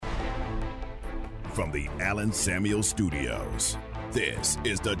from the Allen Samuel Studios. This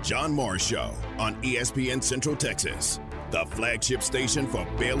is the John Morris Show on ESPN Central Texas, the flagship station for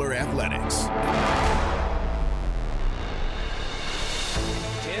Baylor Athletics.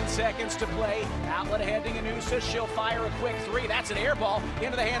 10 seconds to play. Outlet ahead to Ganusa. She'll fire a quick three. That's an air ball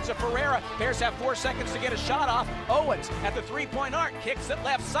into the hands of Ferreira. Bears have 4 seconds to get a shot off. Owens at the three-point arc. Kicks it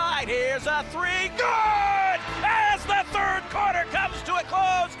left side. Here's a three. Good! As the third quarter comes to a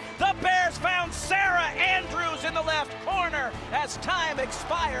close, the Bears found Sarah Andrews in the left corner as time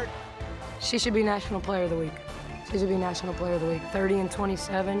expired. She should be National Player of the Week. She should be National Player of the Week. 30 and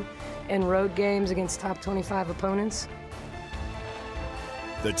 27 in road games against top 25 opponents.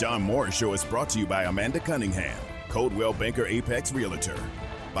 The John Morris Show is brought to you by Amanda Cunningham, Coldwell Banker Apex Realtor,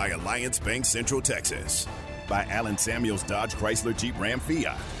 by Alliance Bank Central Texas, by Allen Samuels Dodge Chrysler Jeep Ram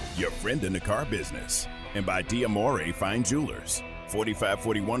Fiat, your friend in the car business, and by Diamore Fine Jewelers,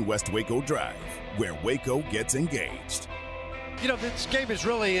 4541 West Waco Drive, where Waco gets engaged. You know, this game is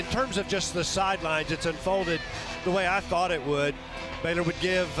really, in terms of just the sidelines, it's unfolded the way I thought it would. Baylor would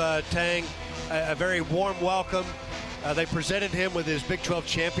give Tang a very warm welcome. They presented him with his Big 12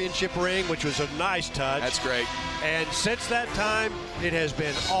 championship ring, which was a nice touch. That's great. And since that time, it has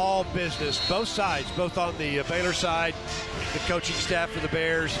been all business, both sides, both on the Baylor side, the coaching staff for the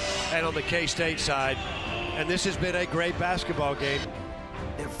Bears, and on the K-State side. And this has been a great basketball game.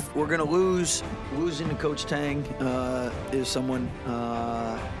 If we're going to losing to Coach Tang is someone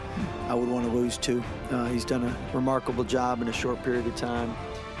I would want to lose to. He's done a remarkable job in a short period of time,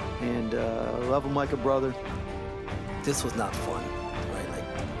 and love him like a brother. This was not fun, right? Like,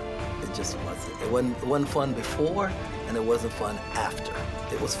 it just wasn't. It wasn't fun before, and it wasn't fun after.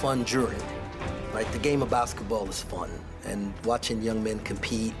 It was fun during, right? The game of basketball is fun, and watching young men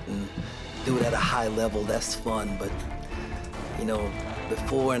compete and do it at a high level, that's fun. But, you know,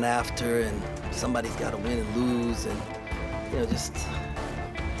 before and after, and somebody's got to win and lose, and, you know, just,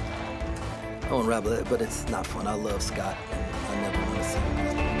 I won't rabble it, but it's not fun. I love Scott, and I never want to see him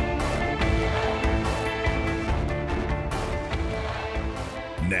lose.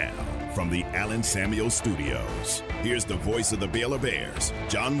 Now, from the Allen Samuel Studios, here's the voice of the Baylor Bears,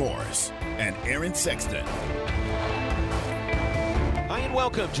 John Morris, and Aaron Sexton. Hi and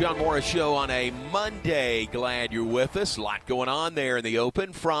welcome, John Morris Show on a Monday. Glad you're with us. A lot going on there in the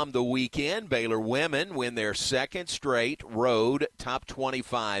open from the weekend. Baylor women win their second straight road top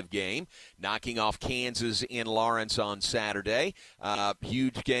 25 game, knocking off Kansas in Lawrence on Saturday.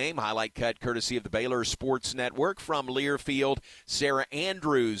 Huge game. Highlight cut courtesy of the Baylor Sports Network from Learfield. Sarah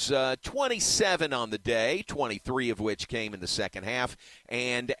Andrews, 27 on the day, 23 of which came in the second half.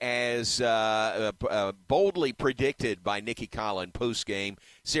 And as boldly predicted by Nikki Collin post-game,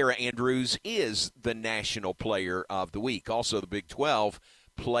 Sarah Andrews is the National Player of the Week, also the Big 12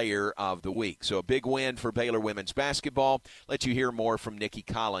 Player of the Week. So a big win for Baylor women's basketball. Let you hear more from Nikki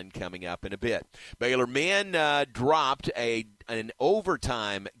Collin coming up in a bit. Baylor men dropped an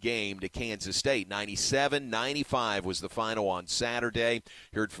overtime game to Kansas State. 97-95 was the final on Saturday.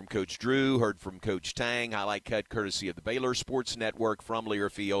 Heard from Coach Drew, heard from Coach Tang. Highlight cut courtesy of the Baylor Sports Network from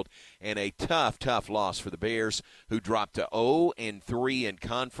Learfield. And a tough loss for the Bears, who dropped to 0-3 in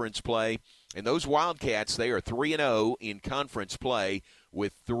conference play. And those Wildcats, they are 3-0 in conference play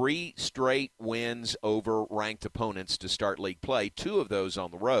with 3 straight wins over ranked opponents to start league play. 2 of those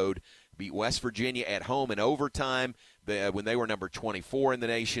on the road. Beat West Virginia at home in overtime when they were number 24 in the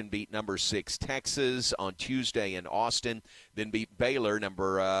nation. Beat number 6 Texas on Tuesday in Austin. Then beat Baylor,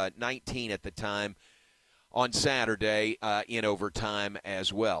 number 19 at the time, on Saturday in overtime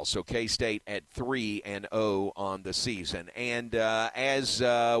as well. So K-State at 3-0 on the season. And as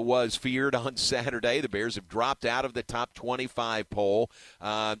was feared on Saturday, the Bears have dropped out of the top 25 poll.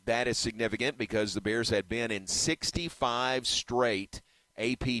 That is significant because the Bears had been in 65 straight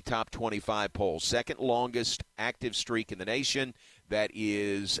AP top 25 polls. Second longest active streak in the nation. That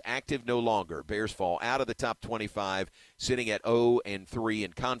is active no longer. Bears fall out of the top 25, sitting at 0-3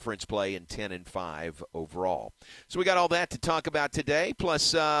 in conference play and 10-5 overall. So we got all that to talk about today,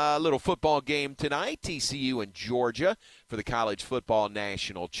 plus a little football game tonight, TCU and Georgia for the College Football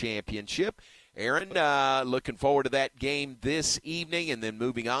National Championship. Aaron, looking forward to that game this evening, and then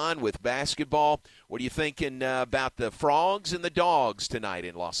moving on with basketball. What are you thinking about the Frogs and the Dogs tonight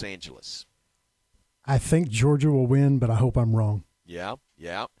in Los Angeles? I think Georgia will win, but I hope I'm wrong. Yeah.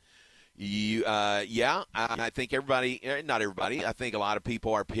 I think not everybody. I think a lot of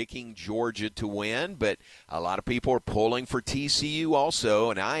people are picking Georgia to win, but a lot of people are pulling for TCU also,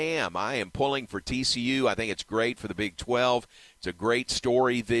 and I am pulling for TCU. I think it's great for the Big 12 It's a great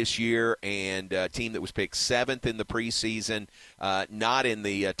story this year, and a team that was picked 7th in the preseason, not in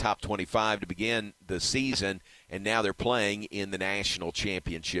the top 25 to begin the season, and now they're playing in the national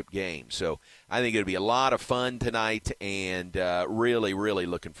championship game. So I think it'll be a lot of fun tonight, and really, really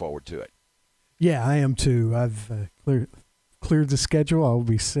looking forward to it. Yeah, I am too. I've cleared the schedule. I'll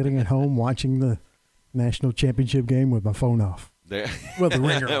be sitting at home watching the national championship game with my phone off. Well, the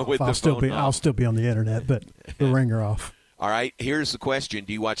ringer off. I'll still be on the internet, but the ringer off. All right, here's the question.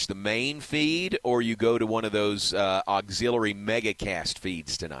 Do you watch the main feed or you go to one of those auxiliary megacast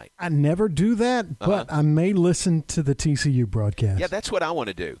feeds tonight? I never do that, but I may listen to the TCU broadcast. Yeah, that's what I want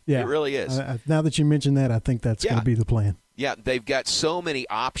to do. Yeah. It really is. Now that you mention that, I think that's going to be the plan. Yeah, they've got so many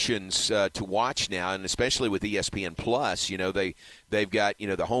options to watch now, and especially with ESPN Plus, they've got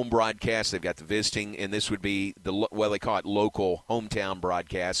the home broadcast, they've got the visiting, and this would be they call it local hometown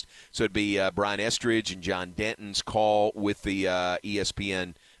broadcast. So it'd be Brian Estridge and John Denton's call with the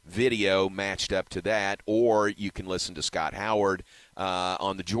ESPN video matched up to that, or you can listen to Scott Howard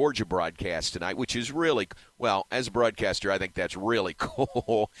on the Georgia broadcast tonight, which is really, well, as a broadcaster, I think that's really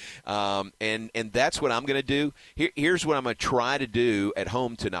cool. And that's what I'm going to do. Here's what I'm going to try to do at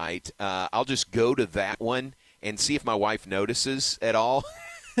home tonight. I'll just go to that one and see if my wife notices at all.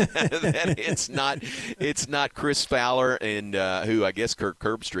 that it's not Chris Fowler and who I guess Kirk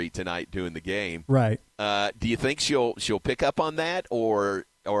Herbstreit tonight doing the game. Right. Do you think she'll pick up on that, or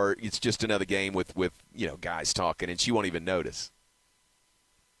it's just another game with guys talking and she won't even notice?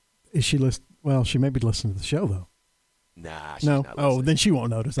 Is she Well, she may be listening to the show though. Nah. She's no. Not listening. Oh, then she won't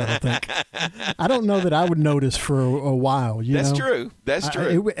notice. I don't think. I don't know that I would notice for a while. That's true. That's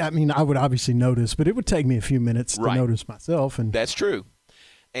true. I mean, I would obviously notice, but it would take me a few minutes to notice myself. And that's true.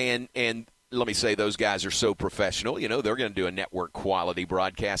 And let me say, those guys are so professional. They're going to do a network quality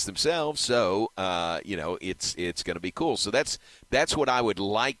broadcast themselves. So, it's going to be cool. So that's what I would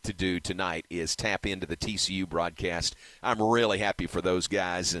like to do tonight is tap into the TCU broadcast. I'm really happy for those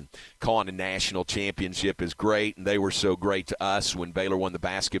guys, and calling a national championship is great. And they were so great to us when Baylor won the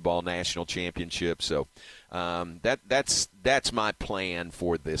basketball national championship. So that's my plan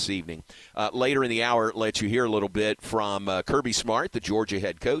for this evening. Later in the hour, let you hear a little bit from Kirby Smart, the Georgia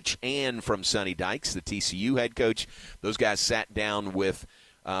head coach, and from Sonny Dykes, the TCU head coach. Those guys sat down with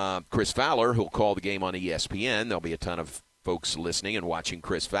Chris Fowler, who'll call the game on ESPN. There'll be a ton of folks listening and watching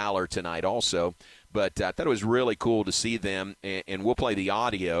Chris Fowler tonight also. But I thought it was really cool to see them, and we'll play the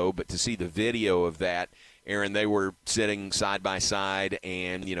audio, but to see the video of that. Aaron, they were sitting side by side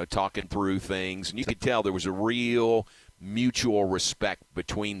and, talking through things. And you could tell there was a real mutual respect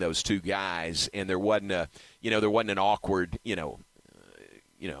between those two guys. And there wasn't an awkward,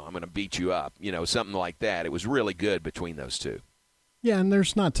 I'm going to beat you up, something like that. It was really good between those two. Yeah, and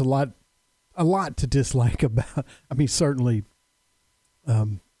there's not a lot to dislike about. I mean, certainly.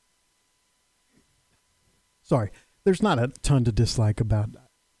 There's not a ton to dislike about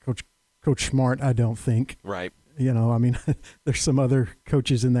Coach Smart, I don't think. Right. I mean, there's some other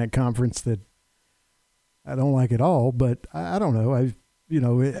coaches in that conference that I don't like at all, but I don't know.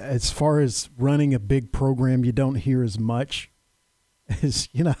 As far as running a big program, you don't hear as much as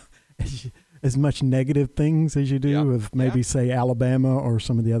much negative things as you do of maybe say Alabama or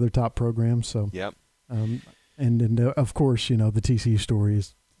some of the other top programs. So, and of course, the TCU story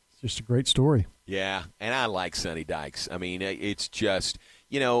is just a great story. Yeah, and I like Sonny Dykes. I mean, it's just,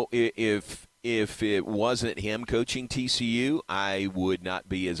 if it wasn't him coaching TCU, I would not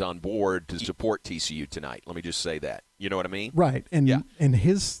be as on board to support TCU tonight. Let me just say that. You know what I mean? Right. And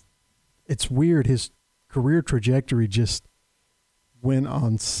it's weird. His career trajectory just went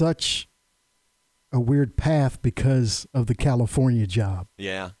on such a weird path because of the California job.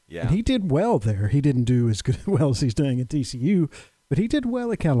 Yeah. And he did well there. He didn't do as well as he's doing at TCU, but he did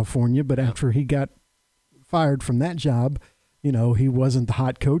well at California. But after he got fired from that job, he wasn't the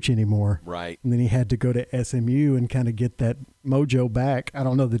hot coach anymore. Right. And then he had to go to SMU and kind of get that mojo back. I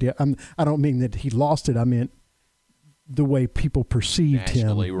don't know that I don't mean that he lost it. I meant the way people perceived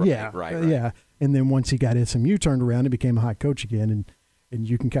Nationally, him. Right. Yeah. And then once he got SMU turned around, he became a hot coach again. And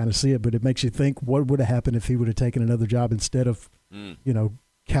you can kind of see it, but it makes you think what would have happened if he would have taken another job instead of,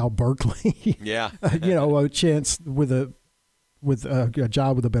 Cal Berkeley. Yeah. A chance with a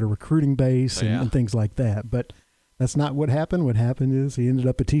job with a better recruiting base and things like that. But that's not what happened. What happened is he ended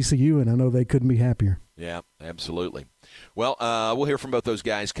up at TCU, and I know they couldn't be happier. Yeah, absolutely. Well, we'll hear from both those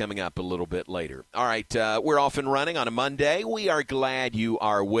guys coming up a little bit later. All right, we're off and running on a Monday. We are glad you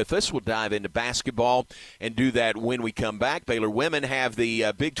are with us. We'll dive into basketball and do that when we come back. Baylor women have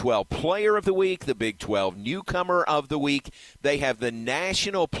the Big 12 Player of the Week, the Big 12 Newcomer of the Week. They have the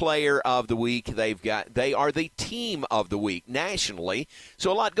National Player of the Week. They are the Team of the Week nationally.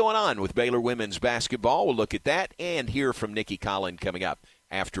 So a lot going on with Baylor women's basketball. We'll look at that and hear from Nikki Collin coming up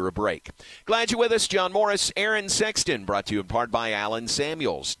after a break. Glad you're with us. John Morris, Aaron Sexton, brought to you in part by Allen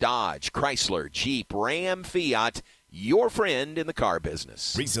Samuels, Dodge, Chrysler, Jeep, Ram, Fiat, your friend in the car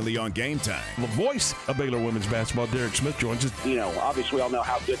business. Recently on Game Time, the voice of Baylor women's basketball, Derek Smith, joins us. You know, obviously we all know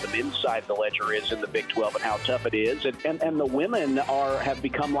how good the men's side of the ledger is in the Big 12 and how tough it is. And the women have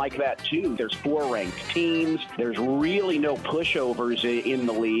become like that, too. There's 4 ranked teams. There's really no pushovers in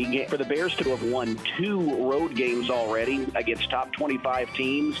the league. For the Bears to have won 2 road games already against top 25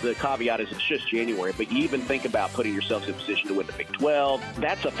 teams, the caveat is it's just January, but you even think about putting yourselves in position to win the Big 12.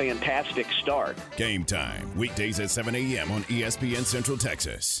 That's a fantastic start. Game Time, weekdays at 7 a.m. on ESPN Central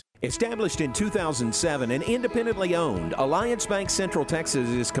Texas. Established in 2007 and independently owned, Alliance Bank Central Texas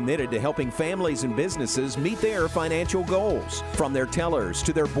is committed to helping families and businesses meet their financial goals. From their tellers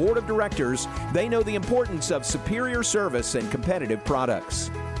to their board of directors, they know the importance of superior service and competitive products.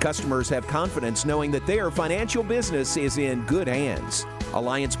 Customers have confidence knowing that their financial business is in good hands.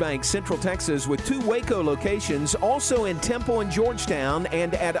 Alliance Bank Central Texas with 2 Waco locations, also in Temple and Georgetown,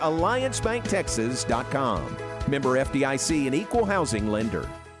 and at alliancebanktexas.com. Member FDIC and equal housing lender.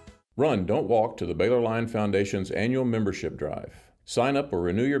 Run, don't walk to the Baylor Line Foundation's annual membership drive. Sign up or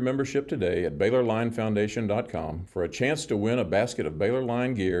renew your membership today at BaylorLineFoundation.com for a chance to win a basket of Baylor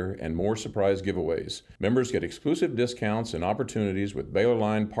Line gear and more surprise giveaways. Members get exclusive discounts and opportunities with Baylor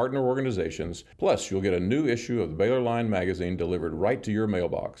Line partner organizations, plus you'll get a new issue of the Baylor Line magazine delivered right to your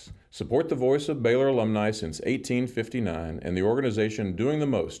mailbox. Support the voice of Baylor alumni since 1859 and the organization doing the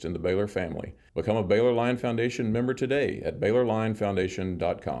most in the Baylor family. Become a Baylor Line Foundation member today at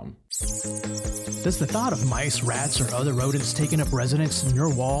BaylorLineFoundation.com. Does the thought of mice, rats, or other rodents taking up residence in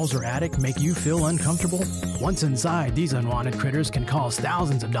your walls or attic make you feel uncomfortable? Once inside, these unwanted critters can cause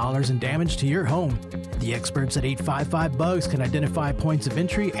thousands of dollars in damage to your home. The experts at 855 Bugs can identify points of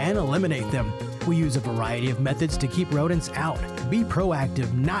entry and eliminate them. We use a variety of methods to keep rodents out. Be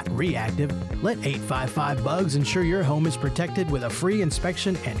proactive, not reactive. Let 855 Bugs ensure your home is protected with a free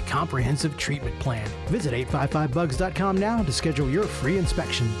inspection and comprehensive treatment plan. Visit 855bugs.com now to schedule your free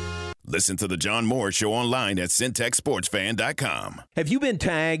inspection. Listen to the John Moore Show online at CentexSportsFan.com. Have you been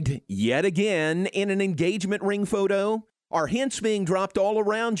tagged yet again in an engagement ring photo? Are hints being dropped all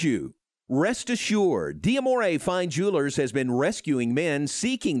around you? Rest assured, D'Amore Fine Jewelers has been rescuing men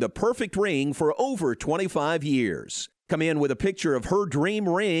seeking the perfect ring for over 25 years. Come in with a picture of her dream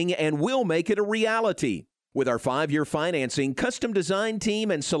ring and we'll make it a reality. With our 5-year financing, custom design team,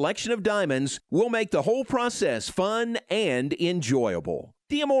 and selection of diamonds, we'll make the whole process fun and enjoyable.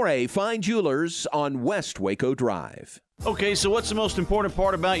 D'Amore Fine Jewelers on West Waco Drive. Okay, so what's the most important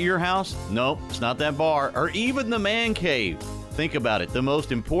part about your house? Nope, it's not that bar or even the man cave. Think about it. The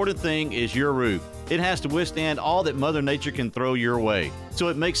most important thing is your roof. It has to withstand all that Mother Nature can throw your way. So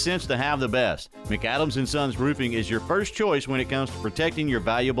it makes sense to have the best. McAdams & Sons Roofing is your first choice when it comes to protecting your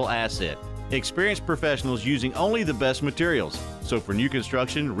valuable asset. Experienced professionals using only the best materials. So for new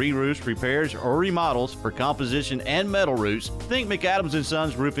construction, re-roofs, repairs, or remodels for composition and metal roofs, think McAdams &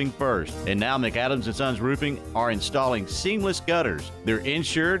 Sons Roofing first. And now McAdams & Sons Roofing are installing seamless gutters. They're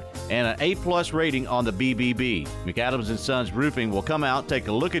insured and an A+ rating on the BBB. McAdams & Sons Roofing will come out, take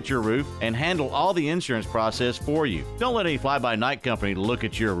a look at your roof, and handle all the insurance process for you. Don't let any fly-by-night company look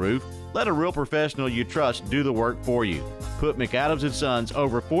at your roof. Let a real professional you trust do the work for you. Put McAdams & Sons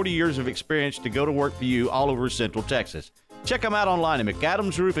over 40 years of experience to go to work for you all over Central Texas. Check them out online at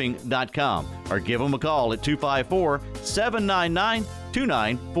McAdamsRoofing.com or give them a call at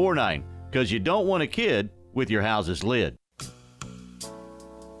 254-799-2949 because you don't want a kid with your house's lid.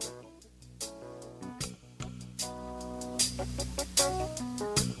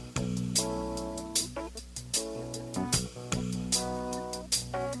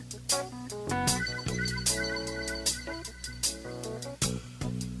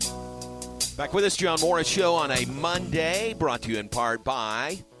 Back with us, John Morris Show on a Monday, brought to you in part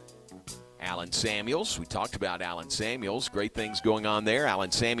by Allen Samuels. We talked about Allen Samuels. Great things going on there.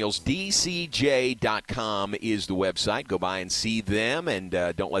 Allen Samuels, DCJ.com is the website. Go by and see them, and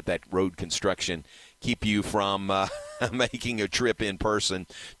don't let that road construction keep you from making a trip in person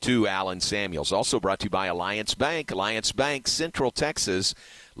to Allen Samuels. Also brought to you by Alliance Bank. Alliance Bank, Central Texas.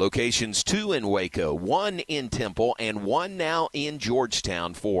 Locations 2 in Waco, 1 in Temple, and 1 now in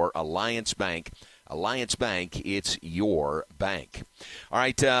Georgetown for Alliance Bank. Alliance Bank, it's your bank. All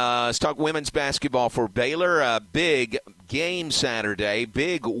right, let's talk women's basketball for Baylor. A big game Saturday,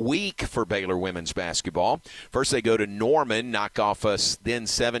 big week for Baylor women's basketball. First, they go to Norman, knock off us then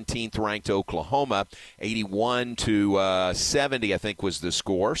 17th-ranked Oklahoma. 81-70, I think, was the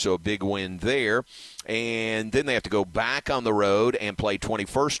score, so a big win there. And then they have to go back on the road and play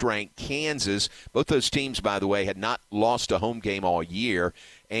 21st-ranked Kansas. Both those teams, by the way, had not lost a home game all year.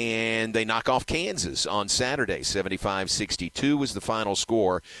 And they knock off Kansas on Saturday. 75-62 was the final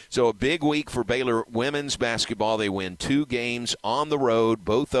score. So a big week for Baylor women's basketball. They win 2 games on the road,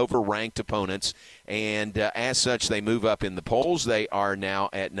 both over ranked opponents. And as such, they move up in the polls. They are now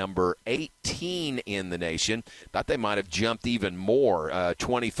at number 18 in the nation. Thought they might have jumped even more.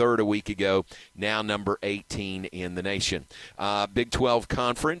 23rd a week ago, now number 18 in the nation. Big 12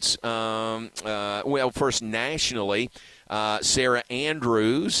 Conference. First nationally, Sarah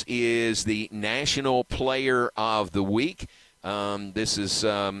Andrews is the National Player of the Week. This is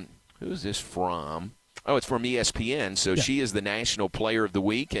who is this from? Oh, it's from ESPN. So yeah. She is the National Player of the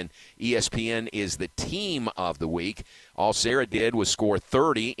Week, and ESPN is the Team of the Week. All Sarah did was score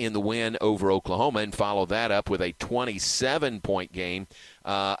 30 in the win over Oklahoma and follow that up with a 27-point game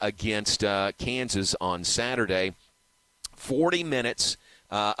against Kansas on Saturday. 40 minutes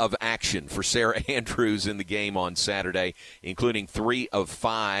of action for Sarah Andrews in the game on Saturday, including 3 of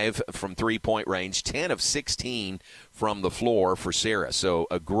 5 from three-point range, 10 of 16 from the floor for Sarah. So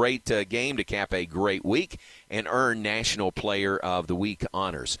a great game to cap a great week and earn National Player of the Week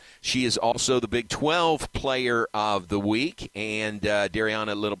honors. She is also the Big 12 Player of the Week, and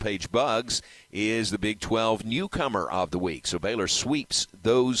Dariana Littlepage-Buggs is the Big 12 Newcomer of the Week. So Baylor sweeps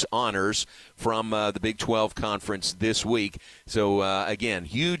those honors from the Big 12 Conference this week. So, again,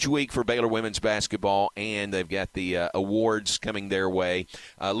 huge week for Baylor women's basketball, and they've got the awards coming their way.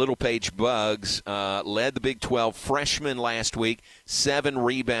 Littlepage-Buggs led the Big 12 freshman last week, 7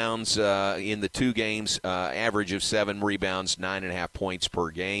 rebounds in the 2 games, average of 7 rebounds, 9.5 points per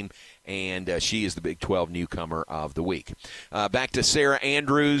game. And she is the Big 12 Newcomer of the Week. Back to Sarah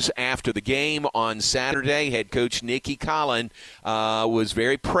Andrews after the game on Saturday. Head coach Nikki Collin was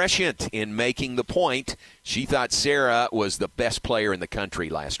very prescient in making the point. She thought Sarah was the best player in the country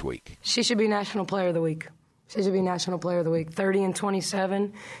last week. She should be National Player of the Week. She should be National Player of the Week.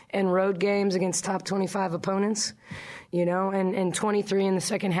 30-27 in road games against top 25 opponents, and 23 in the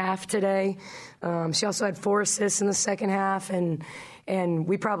second half today. She also had 4 assists in the second half, and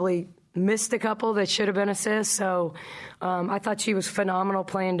we probably missed a couple that should have been assists. So I thought she was phenomenal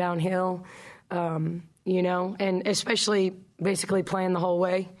playing downhill, and especially basically playing the whole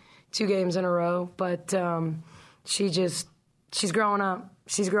way, 2 games in a row. But she's growing up.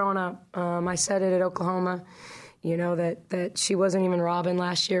 She's growing up. I said it at Oklahoma, that she wasn't even Robin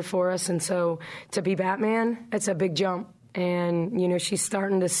last year for us. And so to be Batman, it's a big jump. And, she's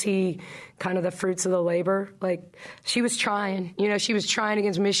starting to see kind of the fruits of the labor. Like, she was trying. She was trying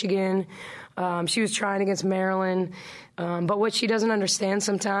against Michigan. She was trying against Maryland. But what she doesn't understand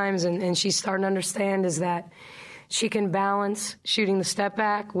sometimes, and she's starting to understand, is that she can balance shooting the step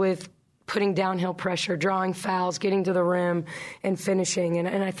back with putting downhill pressure, drawing fouls, getting to the rim, and finishing.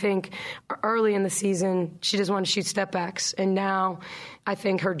 And I think early in the season, she just wanted to shoot step backs. And now I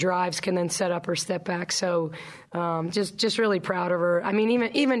think her drives can then set up her step back. So just really proud of her. I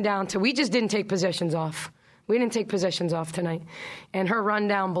mean, even down to, we just didn't take possessions off. We didn't take possessions off tonight. And her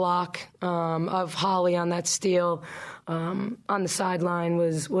rundown block of Holly on that steal on the sideline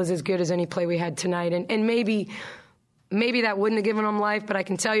was as good as any play we had tonight. And maybe that wouldn't have given them life, but I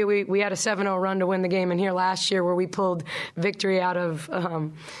can tell you we had a 7-0 run to win the game in here last year where we pulled victory out of,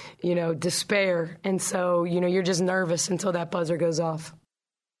 despair. And so, you're just nervous until that buzzer goes off.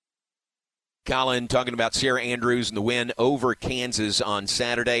 Colin talking about Sarah Andrews and the win over Kansas on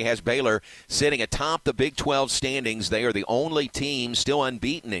Saturday has Baylor sitting atop the Big 12 standings. They are the only team still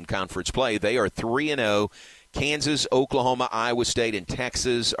unbeaten in conference play. They are 3-0. Kansas, Oklahoma, Iowa State, and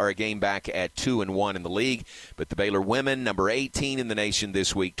Texas are a game back at 2-1 in the league. But the Baylor women, number 18 in the nation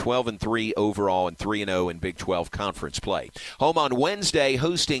this week, 12-3 overall and 3-0 in Big 12 conference play. Home on Wednesday,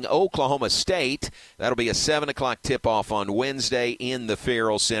 hosting Oklahoma State. That'll be a 7 o'clock tip-off on Wednesday in the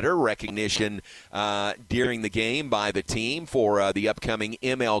Farrell Center. Recognition during the game by the team for the upcoming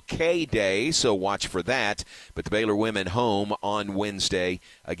MLK Day, so watch for that. But the Baylor women home on Wednesday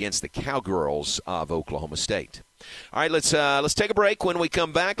against the Cowgirls of Oklahoma State. All right, let's take a break. When we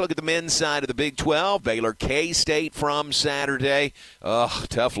come back, look at the men's side of the Big 12. Baylor K-State from Saturday.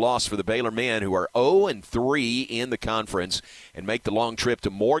 Tough loss for the Baylor men, who are 0-3 in the conference and make the long trip to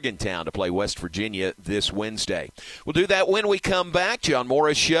Morgantown to play West Virginia this Wednesday. We'll do that when we come back. John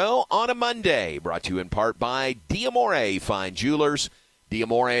Morris Show on a Monday, brought to you in part by D'Amore Fine Jewelers.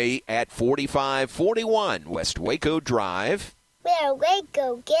 D'Amore at 4541 West Waco Drive. Where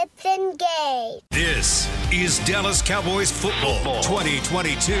Waco gets engaged. This is Dallas Cowboys football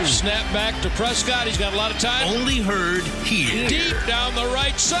 2022. Snap back to Prescott. He's got a lot of time. Only heard here. Deep down the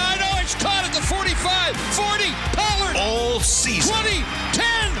right side. Oh, it's caught at the 45, 40. Pollard. All season. 20,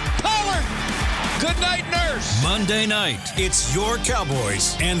 10. Pollard. Good night, Nurse. Monday night, it's your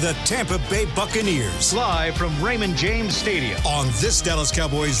Cowboys and the Tampa Bay Buccaneers. Live from Raymond James Stadium. On this Dallas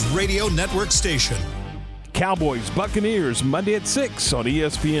Cowboys radio network station. Cowboys Buccaneers Monday at 6 on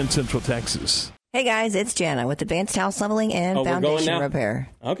ESPN Central Texas. Hey guys, it's Jana with Advanced House Leveling and Foundation Repair.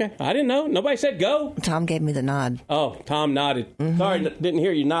 Okay, I didn't know. Nobody said go. Tom gave me the nod. Oh, Tom nodded. Mm-hmm. Sorry, didn't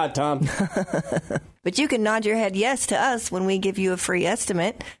hear you nod, Tom. But you can nod your head yes to us when we give you a free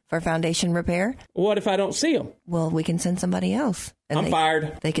estimate for Foundation Repair. What if I don't see them? Well, we can send somebody else. I'm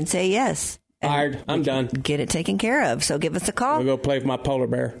fired. They can say yes. Fired. I'm done. Get it taken care of. So give us a call. We'll go play with my polar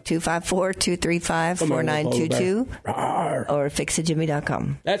bear. 254-235-4922 or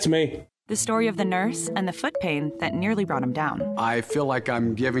fixitjimmy.com. That's me. The story of the nurse and the foot pain that nearly brought him down. I feel like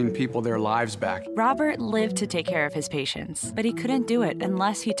I'm giving people their lives back. Robert lived to take care of his patients, but he couldn't do it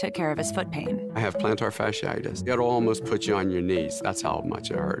unless he took care of his foot pain. I have plantar fasciitis. It'll almost put you on your knees. That's how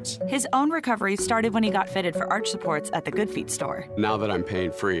much it hurts. His own recovery started when he got fitted for arch supports at the Good Feet store. Now that I'm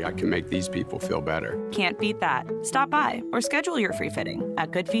pain free, I can make these people feel better. Can't beat that. Stop by or schedule your free fitting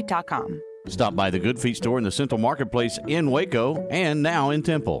at goodfeet.com. Stop by the Good Feet store in the Central Marketplace in Waco and now in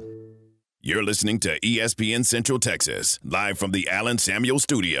Temple. You're listening to ESPN Central Texas, live from the Allen Samuel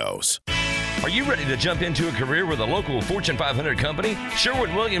Studios. Are you ready to jump into a career with a local Fortune 500 company?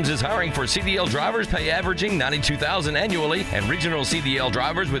 Sherwin-Williams is hiring for CDL drivers, pay averaging $92,000 annually, and regional CDL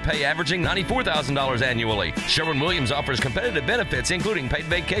drivers with pay averaging $94,000 annually. Sherwin-Williams offers competitive benefits, including paid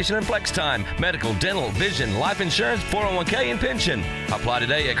vacation and flex time, medical, dental, vision, life insurance, 401k, and pension. Apply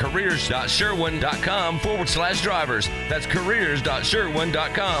today at careers.sherwin.com/drivers. That's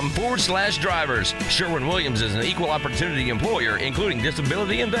careers.sherwin.com/drivers. Sherwin-Williams is an equal opportunity employer, including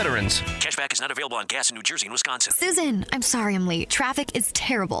disability and veterans. Cashback is not available on gas in New Jersey and Wisconsin. Susan, I'm sorry I'm late. Traffic is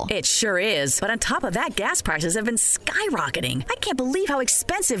terrible. It sure is. But on top of that, gas prices have been skyrocketing. I can't believe how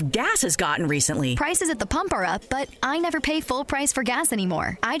expensive gas has gotten recently. Prices at the pump are up, but I never pay full price for gas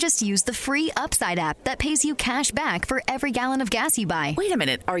anymore. I just use the free Upside app that pays you cash back for every gallon of gas you buy. Wait a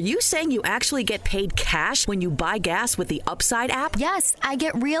minute. Are you saying you actually get paid cash when you buy gas with the Upside app? Yes, I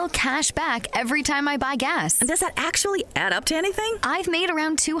get real cash back every time I buy gas. And does that actually add up to anything? I've made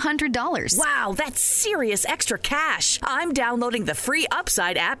around $200. Wow, that's serious extra cash. I'm downloading the free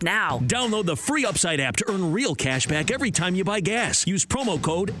Upside app now. Download the free Upside app to earn real cash back every time you buy gas. Use promo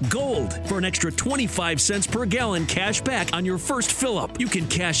code GOLD for an extra 25 cents per gallon cash back on your first fill-up. You can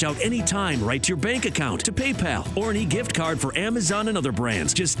cash out anytime right to your bank account, to PayPal, or any gift card for Amazon and other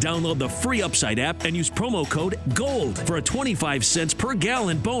brands. Just download the free Upside app and use promo code GOLD for a 25 cents per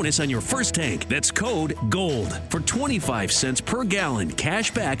gallon bonus on your first tank. That's code GOLD for 25 cents per gallon cash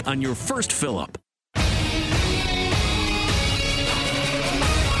back on your first fill-up.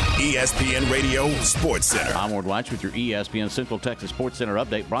 ESPN Radio Sports Center. I'm Ward Watch with your ESPN Central Texas Sports Center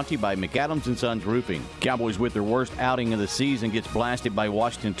update, brought to you by McAdams & Sons Roofing. Cowboys with their worst outing of the season gets blasted by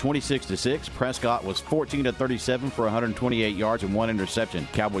Washington 26-6. Prescott was 14-37 for 128 yards and 1 interception.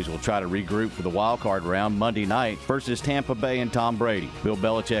 Cowboys will try to regroup for the wild card round Monday night versus Tampa Bay and Tom Brady. Bill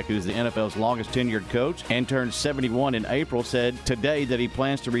Belichick, who's the NFL's longest tenured coach and turned 71 in April, said today that he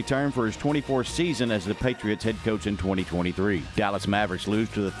plans to return for his 24th season as the Patriots head coach in 2023. Dallas Mavericks lose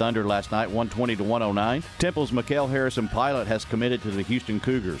to the Thunder last night, 120-109. Temple's Mikael Harrison-Pilot has committed to the Houston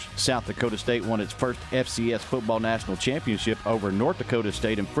Cougars. South Dakota State won its first FCS football national championship over North Dakota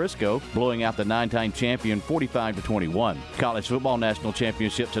State in Frisco, blowing out the 9-time champion 45-21. College football national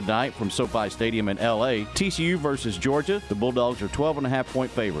championship tonight from SoFi Stadium in L.A. TCU versus Georgia. The Bulldogs are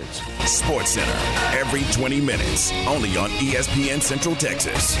 12.5-point favorites. Sports Center, every 20 minutes, only on ESPN Central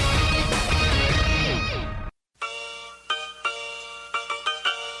Texas.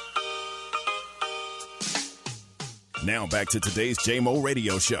 Now back to today's JMO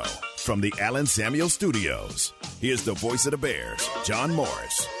Radio Show from the Allen Samuel Studios. Here's the voice of the Bears, John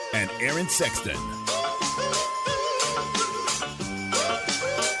Morris and Aaron Sexton.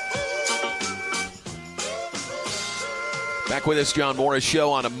 Back with us, John Morris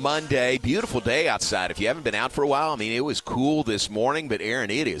Show on a Monday. Beautiful day outside. If you haven't been out for a while, I mean, it was cool this morning, but Aaron,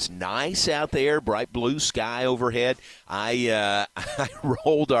 it is nice out there. Bright blue sky overhead. I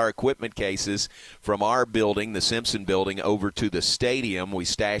rolled our equipment cases from our building, the Simpson building, over to the stadium. We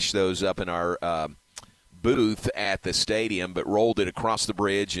stashed those up in our booth at the stadium, but rolled it across the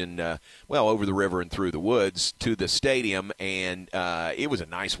bridge and, over the river and through the woods to the stadium, and it was a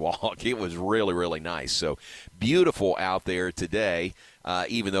nice walk. It was really, really nice. So beautiful out there today,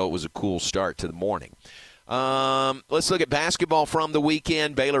 even though it was a cool start to the morning. Let's look at basketball from the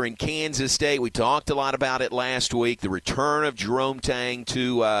weekend. Baylor and Kansas State. We talked a lot about it last week. The return of Jerome Tang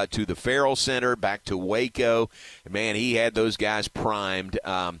to the Farrell Center, back to Waco. Man, he had those guys primed.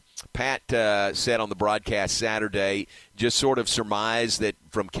 Pat said on the broadcast Saturday, just sort of surmised that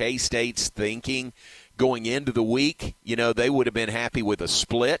from K-State's thinking going into the week, they would have been happy with a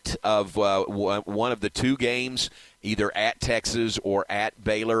split of one of the two games, either at Texas or at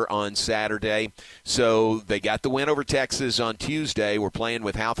Baylor on Saturday. So they got the win over Texas on Tuesday. We're playing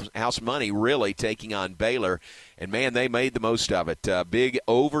with house money, really, taking on Baylor. And, man, they made the most of it. Big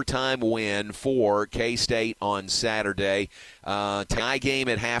overtime win for K-State on Saturday. Tie game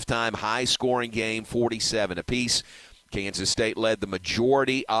at halftime, high-scoring game, 47 apiece. Kansas State led the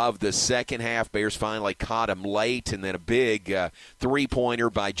majority of the second half. Bears finally caught them late, and then a big three-pointer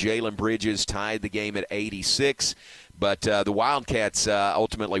by Jalen Bridges tied the game at 86. But the Wildcats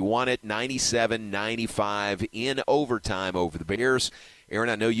ultimately won it 97-95 in overtime over the Bears. Aaron,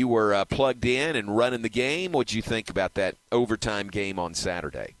 I know you were plugged in and running the game. What did you think about that overtime game on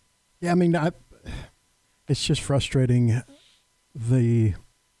Saturday? Yeah, I mean, it's just frustrating.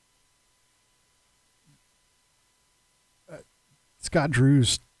 Scott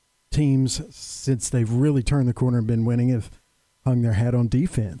Drew's teams, since they've really turned the corner and been winning, have hung their hat on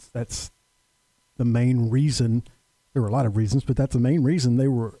defense. That's the main reason. There were a lot of reasons, but that's the main reason they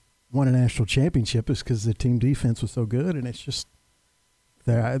won a national championship, is because the team defense was so good. And it's just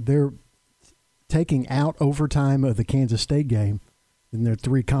they're taking out overtime of the Kansas State game. In their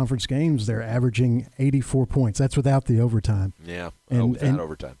three conference games, they're averaging 84 points. That's without the overtime. Yeah, without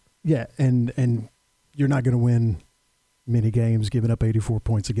overtime. Yeah, and you're not going to win many games giving up 84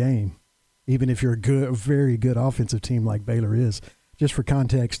 points a game, even if you're a very good offensive team like Baylor is. Just for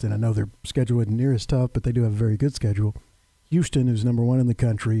context, and I know their schedule isn't near as tough, but they do have a very good schedule. Houston, who's number one in the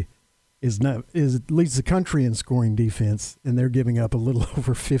country, leads the country in scoring defense, and they're giving up a little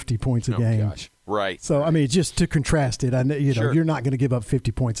over 50 points a game. Gosh. Right. So, I mean, just to contrast it, I know Sure. You're not going to give up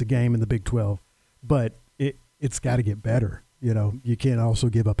 50 points a game in the Big 12, but it's got to get better. You can't also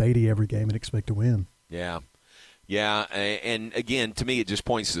give up 80 every game and expect to win. Yeah. Yeah, and again, to me, it just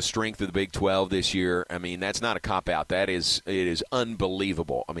points to the strength of the Big 12 this year. I mean, that's not a cop-out. It is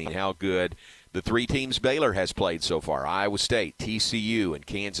unbelievable. I mean, how good the three teams Baylor has played so far, Iowa State, TCU, and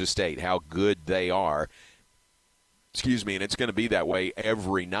Kansas State, how good they are. Excuse me, and it's going to be that way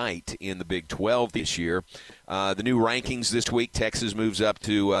every night in the Big 12 this year. The new rankings this week, Texas moves up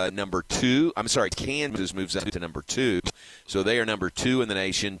to number 2. I'm sorry, Kansas moves up to number 2. So they are number 2 in the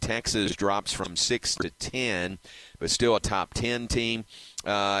nation. Texas drops from 6 to 10, but still a top 10 team.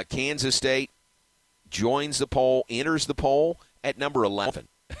 Kansas State joins the poll, enters the poll at number 11.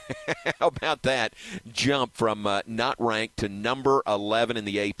 How about that jump from not ranked to number 11 in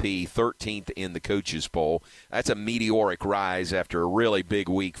the AP, 13th in the coaches poll? That's a meteoric rise after a really big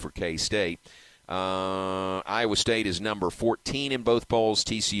week for K-State. Iowa State is number 14 in both polls.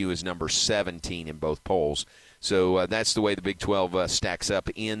 TCU is number 17 in both polls. So that's the way the Big 12 stacks up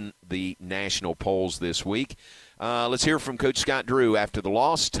in the national polls this week. Let's hear from Coach Scott Drew after the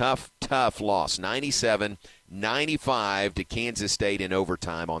loss. Tough loss, 97-95 to Kansas State in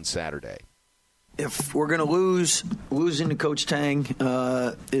overtime on Saturday. If we're going to losing to Coach Tang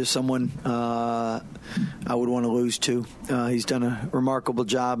is someone I would want to lose to. He's done a remarkable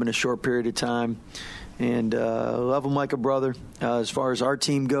job in a short period of time, and love him like a brother. As far as our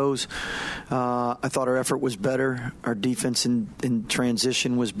team goes, I thought our effort was better. Our defense in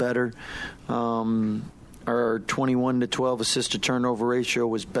transition was better. Our 21-12 assist to turnover ratio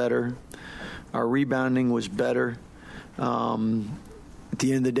was better. Our rebounding was better. At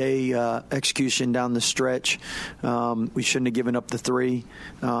the end of the day, execution down the stretch, we shouldn't have given up the three.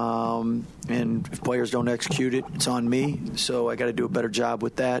 And if players don't execute it, it's on me. So I got to do a better job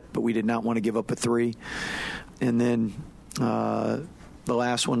with that. But we did not want to give up a three. And then the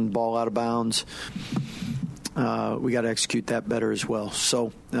last one, ball out of bounds. We got to execute that better as well.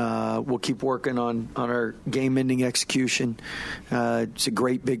 So we'll keep working on our game-ending execution. It's a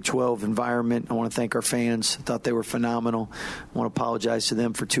great Big 12 environment. I want to thank our fans. I thought they were phenomenal. I want to apologize to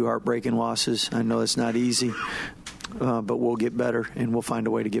them for 2 heartbreaking losses. I know it's not easy. but we'll get better, and we'll find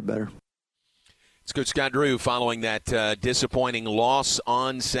a way to get better. It's Coach Scott Drew following that disappointing loss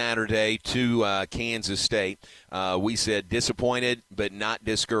on Saturday to Kansas State. We said disappointed but not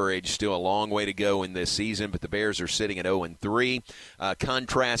discouraged. Still a long way to go in this season, but the Bears are sitting at 0-3.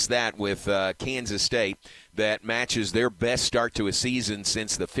 Contrast that with Kansas State that matches their best start to a season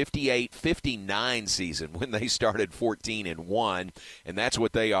since the 58-59 season when they started 14-1, and that's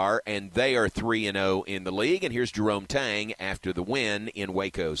what they are, and they are 3-0 in the league. And here's Jerome Tang after the win in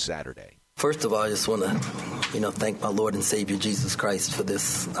Waco Saturday. First of all, I just want to, thank my Lord and Savior Jesus Christ for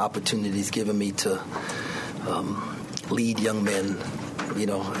this opportunity He's given me to lead young men,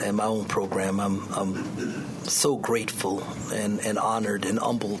 in my own program. I'm so grateful and honored and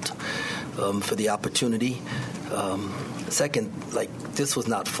humbled for the opportunity. Second, this was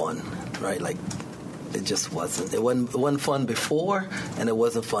not fun, right? It just wasn't. It wasn't fun before, and it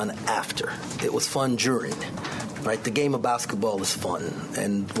wasn't fun after. It was fun during. Right, the game of basketball is fun,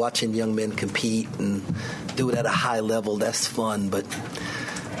 and watching young men compete and do it at a high level, that's fun. But,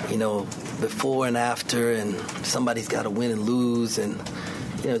 before and after, and somebody's got to win and lose, and,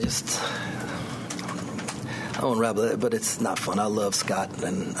 I won't rabble it, but it's not fun. I love Scott,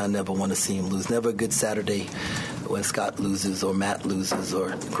 and I never want to see him lose. Never a good Saturday when Scott loses or Matt loses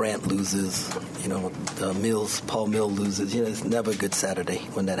or Grant loses, Paul Mills loses. It's never a good Saturday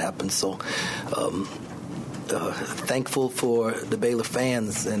when that happens. So, thankful for the Baylor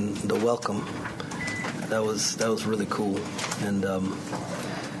fans and the welcome. That was really cool, and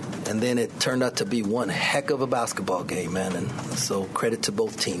then it turned out to be one heck of a basketball game, man. And so credit to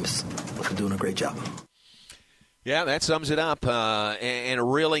both teams for doing a great job. Yeah, that sums it up. And a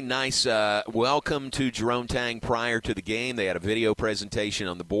really nice welcome to Jerome Tang prior to the game. They had a video presentation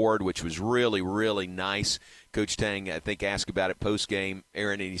on the board, which was really, really nice. Coach Tang, I think, asked about it post-game,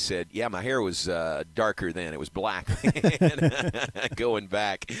 Aaron, and he said, yeah, my hair was darker then. It was black going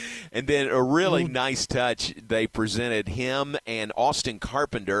back. And then a really nice touch, they presented him and Austin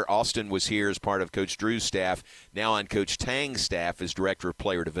Carpenter. Austin was here as part of Coach Drew's staff, now on Coach Tang's staff as Director of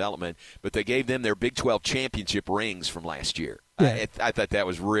Player Development. But they gave them their Big 12 championship rings from last year. Yeah. I thought that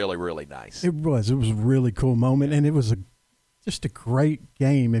was really, really nice. It was a really cool moment, and it was just a great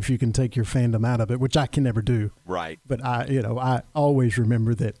game if you can take your fandom out of it, which I can never do. Right. But I always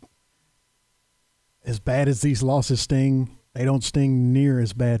remember that as bad as these losses sting, they don't sting near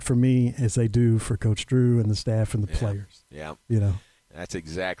as bad for me as they do for Coach Drew and the staff and the players. Yeah. That's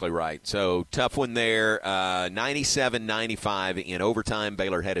exactly right. So tough one there. 97-95 in overtime.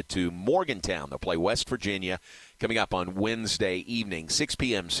 Baylor headed to Morgantown. They'll play West Virginia coming up on Wednesday evening, 6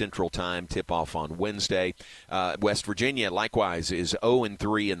 p.m. Central Time, tip-off on Wednesday. West Virginia, likewise, is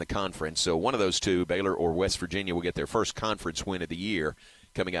 0-3 in the conference. So one of those two, Baylor or West Virginia, will get their first conference win of the year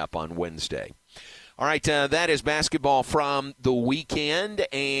coming up on Wednesday. All right, that is basketball from the weekend,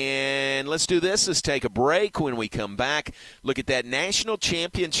 and let's do this. Let's take a break. When we come back, look at that national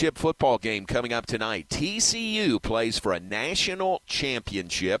championship football game coming up tonight. TCU plays for a national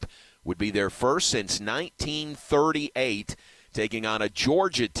championship. Would be their first since 1938, taking on a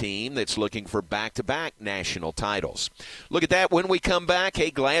Georgia team that's looking for back-to-back national titles. Look at that when we come back.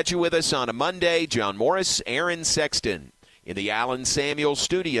 Hey, glad you're with us on a Monday. John Morris, Aaron Sexton in the Allen Samuels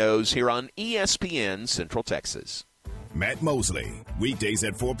Studios here on ESPN Central Texas. Matt Mosley, weekdays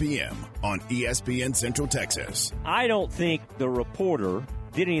at 4 p.m. on ESPN Central Texas. I don't think the reporter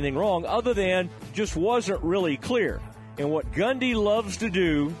did anything wrong other than just wasn't really clear. And what Gundy loves to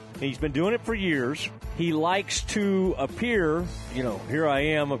do, and he's been doing it for years, he likes to appear, here I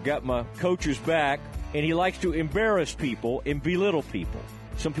am, I've got my coach's back, and he likes to embarrass people and belittle people.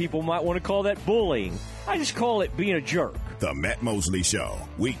 Some people might want to call that bullying. I just call it being a jerk. The Matt Mosley Show,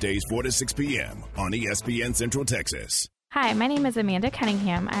 weekdays 4 to 6 p.m. on ESPN Central Texas. Hi, my name is Amanda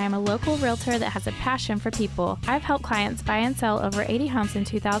Cunningham. I am a local realtor that has a passion for people. I've helped clients buy and sell over 80 homes in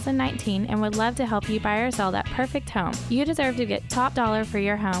 2019 and would love to help you buy or sell that perfect home. You deserve to get top dollar for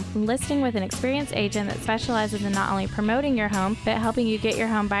your home. Listing with an experienced agent that specializes in not only promoting your home, but helping you get your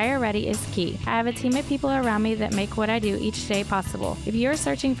home buyer ready is key. I have a team of people around me that make what I do each day possible. If you're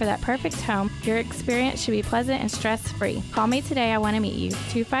searching for that perfect home, your experience should be pleasant and stress-free. Call me today. I want to meet you.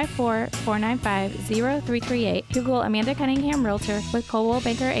 254-495-0338. Google Amanda Cunningham Realtor with Coldwell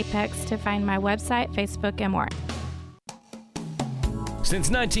Banker Apex to find my website, Facebook, and more. Since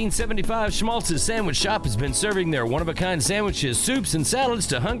 1975, Schmaltz's Sandwich Shop has been serving their one-of-a-kind sandwiches, soups, and salads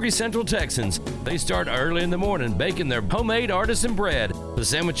to hungry Central Texans. They start early in the morning baking their homemade artisan bread. The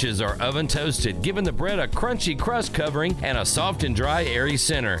sandwiches are oven-toasted, giving the bread a crunchy crust covering and a soft and dry, airy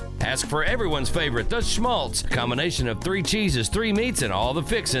center. Ask for everyone's favorite, the Schmaltz, a combination of 3 cheeses, 3 meats, and all the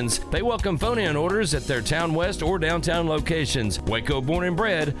fixins. They welcome phone-in orders at their Town West or downtown locations. Waco born and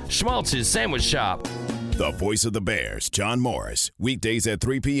bred, Schmaltz's Sandwich Shop. The voice of the Bears, John Morris, weekdays at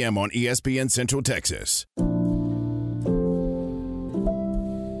 3 p.m. on ESPN Central Texas.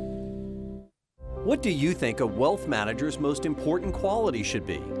 What do you think a wealth manager's most important quality should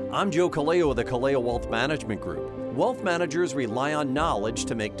be? I'm Joe Kaleo of the Kaleo Wealth Management Group. Wealth managers rely on knowledge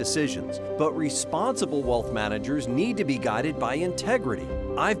to make decisions, but responsible wealth managers need to be guided by integrity.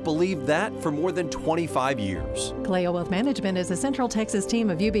 I've believed that for more than 25 years. Kaleo Wealth Management is a Central Texas team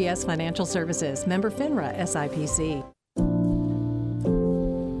of UBS Financial Services, member FINRA SIPC.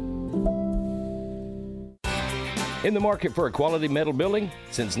 In the market for a quality metal building?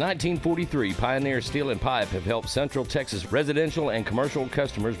 Since 1943, Pioneer Steel and Pipe have helped Central Texas residential and commercial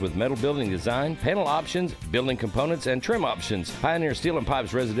customers with metal building design, panel options, building components, and trim options. Pioneer Steel and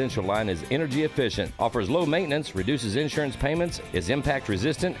Pipe's residential line is energy efficient, offers low maintenance, reduces insurance payments, is impact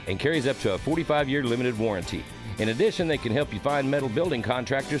resistant, and carries up to a 45-year limited warranty. In addition, they can help you find metal building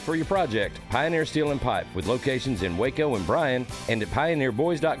contractors for your project. Pioneer Steel and Pipe, with locations in Waco and Bryan, and at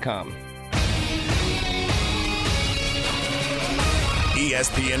pioneerboys.com.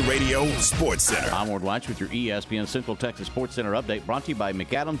 ESPN Radio Sports Center. I'm Ward Weitz with your ESPN Central Texas Sports Center update, brought to you by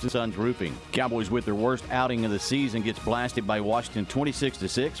McAdams & Sons Roofing. Cowboys with their worst outing of the season gets blasted by Washington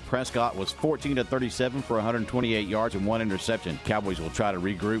 26-6. Prescott was 14-37 for 128 yards and 1 interception. Cowboys will try to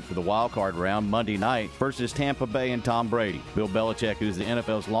regroup for the wild card round Monday night versus Tampa Bay and Tom Brady. Bill Belichick, who's the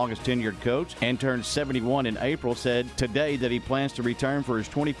NFL's longest tenured coach and turned 71 in April, said today that he plans to return for his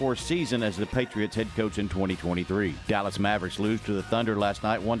 24th season as the Patriots head coach in 2023. Dallas Mavericks lose to the Thunder last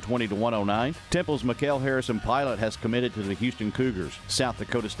night, 120-109. Temple's Mikael Harrison-Pilot has committed to the Houston Cougars. South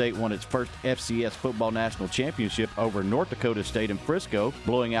Dakota State won its first FCS football national championship over North Dakota State in Frisco,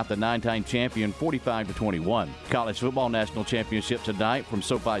 blowing out the 9-time champion 45-21. College football national championship tonight from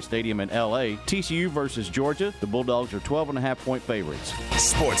SoFi Stadium in L.A. TCU versus Georgia. The Bulldogs are 12.5-point favorites.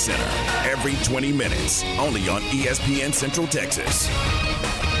 Sports Center, every 20 minutes, only on ESPN Central Texas.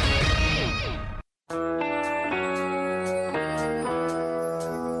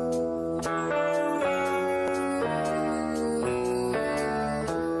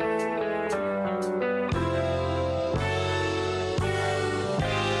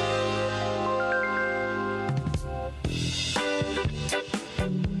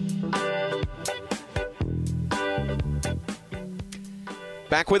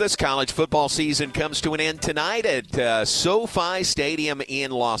 Back with us, college football season comes to an end tonight at SoFi Stadium in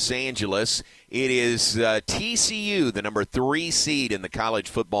Los Angeles. It is TCU, the number 3 seed in the college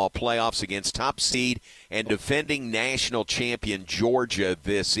football playoffs, against top seed and defending national champion Georgia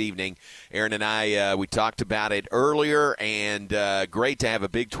this evening. Aaron and I, we talked about it earlier, and great to have a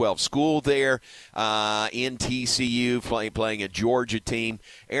Big 12 school there in TCU playing a Georgia team.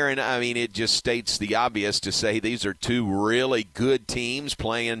 Aaron, I mean, it just states the obvious to say these are 2 really good teams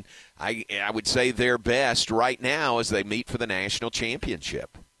playing, I would say, their best right now as they meet for the national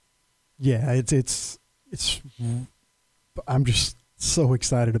championship. Yeah, it's. I'm just so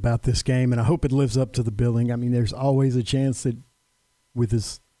excited about this game, and I hope it lives up to the billing. I mean, there's always a chance that with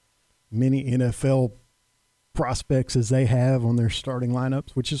as many NFL prospects as they have on their starting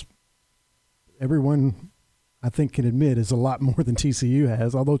lineups, which is everyone I think can admit is a lot more than TCU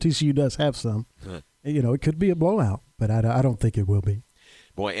has, although TCU does have some. You know, it could be a blowout, but I don't think it will be.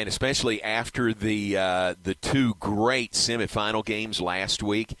 Boy, and especially after the 2 great semifinal games last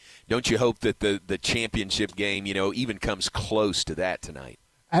week, don't you hope that the championship game, you know, even comes close to that tonight?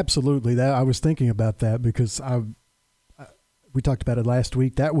 Absolutely. I was thinking about that because we talked about it last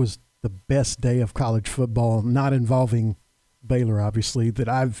week. That was the best day of college football, not involving Baylor, obviously, that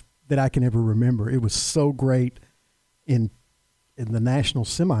I can ever remember. It was so great in the national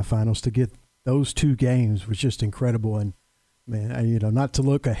semifinals to get those 2 games was just incredible. And man, not to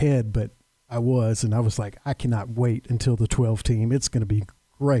look ahead, but I was like, I cannot wait until the 12 team. It's going to be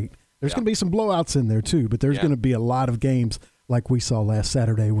great. There's going to be some blowouts in there too, but there's going to be a lot of games like we saw last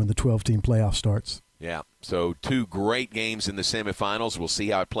Saturday when the 12 team playoff starts. Yeah, so 2 great games in the semifinals. We'll see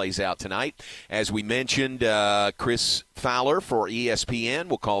how it plays out tonight. As we mentioned, Chris Fowler for ESPN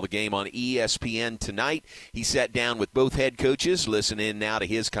will call the game on ESPN tonight. He sat down with both head coaches. Listen in now to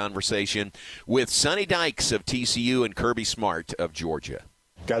his conversation with Sonny Dykes of TCU and Kirby Smart of Georgia.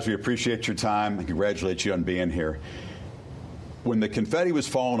 Guys, we appreciate your time and congratulate you on being here. When the confetti was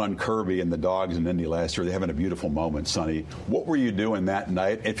falling on Kirby and the Dogs in Indy last year, they're having a beautiful moment, Sonny. What were you doing that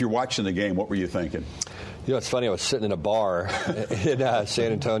night? If you're watching the game, what were you thinking? You know, it's funny. I was sitting in a bar in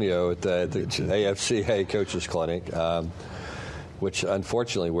San Antonio at the AFCA Coaches Clinic, which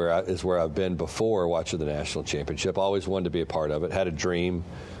unfortunately is where I've been before watching the national championship. Always wanted to be a part of it. Had a dream,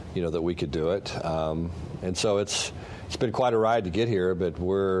 that we could do it. And so it's been quite a ride to get here, but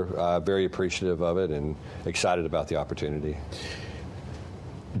we're very appreciative of it and excited about the opportunity.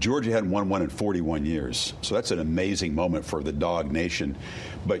 Georgia hadn't won one in 41 years, so that's an amazing moment for the Dog Nation.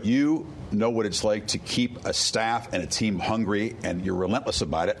 But you know what it's like to keep a staff and a team hungry, and you're relentless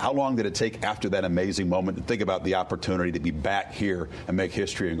about it. How long did it take after that amazing moment to think about the opportunity to be back here and make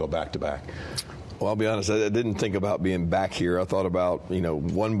history and go back-to-back? Well, I'll be honest, I didn't think about being back here. I thought about,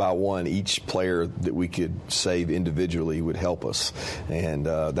 one by one, each player that we could save individually would help us. And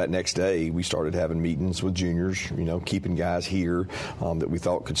that next day, we started having meetings with juniors, keeping guys here that we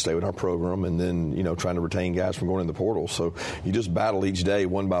thought could stay with our program, and then, trying to retain guys from going in the portal. So you just battle each day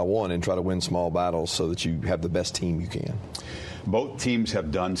one by one and try to win small battles so that you have the best team you can. Both teams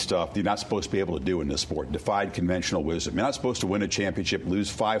have done stuff you're not supposed to be able to do in this sport, defied conventional wisdom. You're not supposed to win a championship,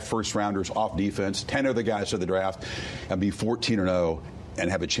 lose 5 first-rounders off defense, 10 other guys to the draft, and be 14-0 and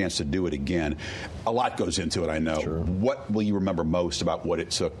have a chance to do it again. A lot goes into it, I know. Sure. What will you remember most about what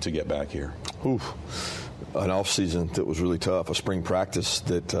it took to get back here? An off-season that was really tough, a spring practice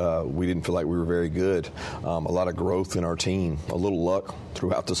that we didn't feel like we were very good, a lot of growth in our team, a little luck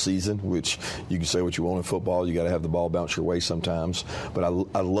throughout the season, which you can say what you want in football. You got to have the ball bounce your way sometimes. But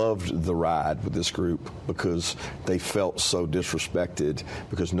I loved the ride with this group because they felt so disrespected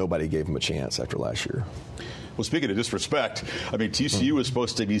because nobody gave them a chance after last year. Well, speaking of disrespect, TCU was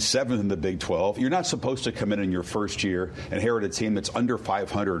supposed to be 7th in the Big 12. You're not supposed to come in your first year and inherit a team that's under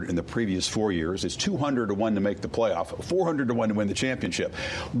 500 in the previous 4 years. It's 200-1 to make the playoff, 400-1 to win the championship.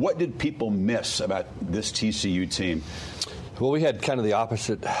 What did people miss about this TCU team? Well, we had kind of the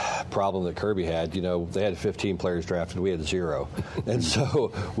opposite problem that Kirby had. They had 15 players drafted. We had 0. And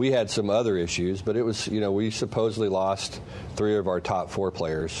so we had some other issues. But it was, we supposedly lost 3 of our top 4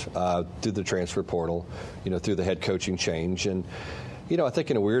 players through the transfer portal, through the head coaching change. And, I think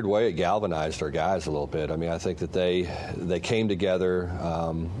in a weird way it galvanized our guys a little bit. I think that they came together.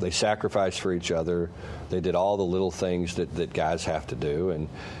 They sacrificed for each other. They did all the little things that guys have to do. And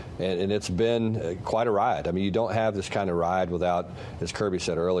it's been quite a ride. You don't have this kind of ride without, as Kirby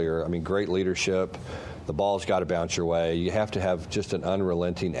said earlier, great leadership. The ball's got to bounce your way. You have to have just an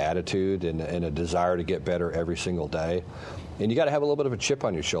unrelenting attitude and a desire to get better every single day. And you got to have a little bit of a chip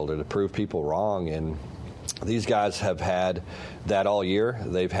on your shoulder to prove people wrong. And these guys have had that all year.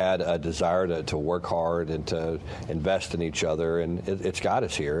 They've had a desire to work hard and to invest in each other, and it's got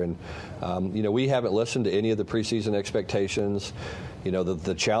us here. And, we haven't listened to any of the preseason expectations.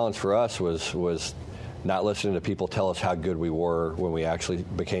 The challenge for us was not listening to people tell us how good we were when we actually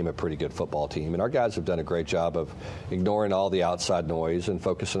became a pretty good football team. And our guys have done a great job of ignoring all the outside noise and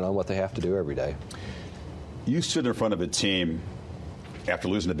focusing on what they have to do every day. You stood in front of a team after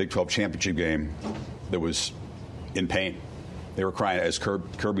losing the Big 12 championship game that was in pain. They were crying, as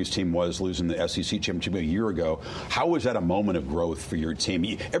Kirby's team was losing the SEC championship a year ago. How was that a moment of growth for your team?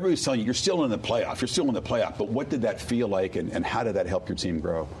 Everybody's telling you you're still in the playoff. But what did that feel like, and how did that help your team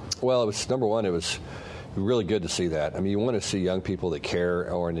grow? Well, it was, number one, it was really good to see that. You want to see young people that care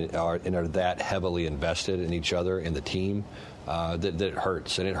and are that heavily invested in each other and the team. That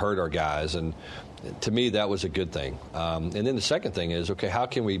hurts, and it hurt our guys. And to me, that was a good thing. And then the second thing is, okay, how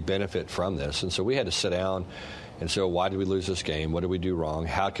can we benefit from this? And so we had to sit down and say, why did we lose this game? What did we do wrong?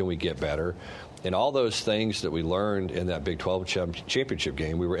 How can we get better? And all those things that we learned in that Big 12 championship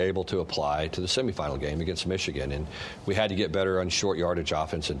game, we were able to apply to the semifinal game against Michigan. And we had to get better on short yardage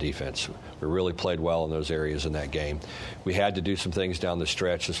offense and defense. We really played well in those areas in that game. We had to do some things down the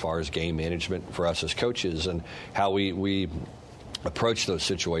stretch as far as game management for us as coaches and how we approached those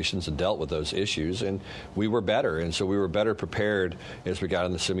situations and dealt with those issues, and we were better. And so we were better prepared as we got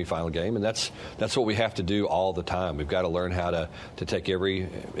in the semifinal game, and that's what we have to do all the time. We've got to learn how to take every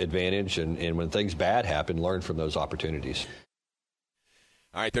advantage, and when things bad happen, learn from those opportunities.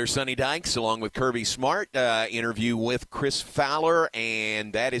 All right, there's Sonny Dykes along with Kirby Smart. Interview with Chris Fowler,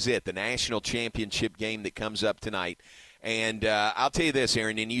 and that is it, the national championship game that comes up tonight. And I'll tell you this,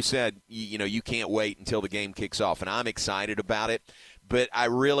 Aaron, and you said, you can't wait until the game kicks off, and I'm excited about it. But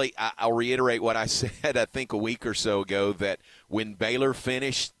I'll reiterate what I said, I think, a week or so ago, that when Baylor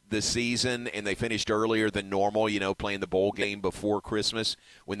finished the season, and they finished earlier than normal, playing the bowl game before Christmas,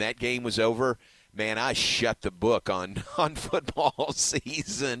 when that game was over, man, I shut the book on football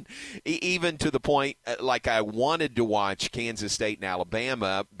season, even to the point, like I wanted to watch Kansas State and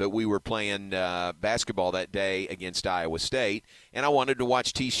Alabama, but we were playing basketball that day against Iowa State, and I wanted to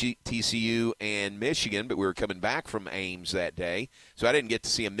watch TCU and Michigan, but we were coming back from Ames that day, so I didn't get to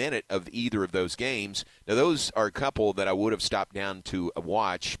see a minute of either of those games. Now, those are a couple that I would have stopped down to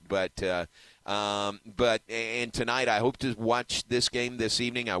watch, but tonight I hope to watch this game this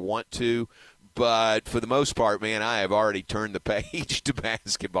evening. I want to. But for the most part, man, I have already turned the page to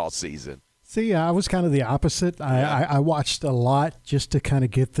basketball season. See, I was kind of the opposite. Yeah. I watched a lot just to kind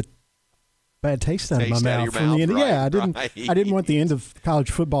of get the bad taste out of my mouth from the end. Right, yeah, I didn't want the end of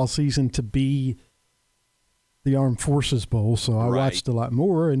college football season to be the Armed Forces Bowl, so I watched a lot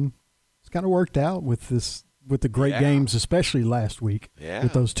more, and it's kind of worked out with the great games, especially last week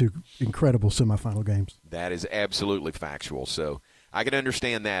with those two incredible semifinal games. That is absolutely factual. So I can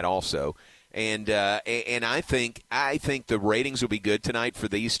understand that also. And I think the ratings will be good tonight for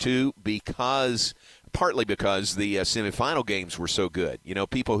these two partly because the semifinal games were so good. You know,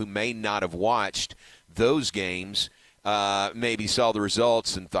 people who may not have watched those games maybe saw the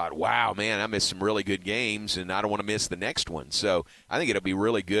results and thought, wow, man, I missed some really good games, and I don't want to miss the next one. So I think it'll be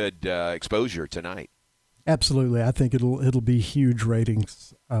really good exposure tonight. Absolutely. I think it'll be huge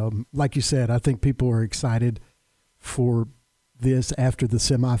ratings. Like you said, I think people are excited for this after the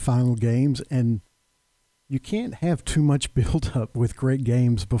semifinal games, and you can't have too much build-up with great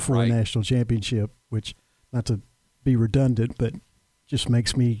games before a national championship, which, not to be redundant, but just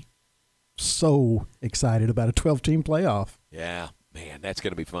makes me so excited about a 12-team playoff. Yeah, man, that's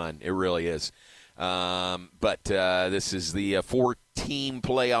going to be fun. It really is. But this is the 4-team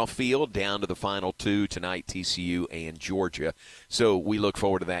playoff field down to the final two tonight, TCU and Georgia. So we look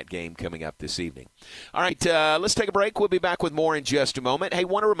forward to that game coming up this evening. All right, let's take a break. We'll be back with more in just a moment. Hey,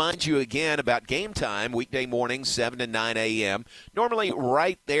 want to remind you again about Game Time, weekday mornings, 7 to 9 a.m., normally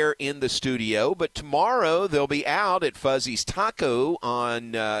right there in the studio, but tomorrow they'll be out at Fuzzy's Taco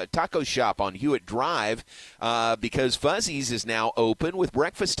Shop on Hewitt Drive because Fuzzy's is now open with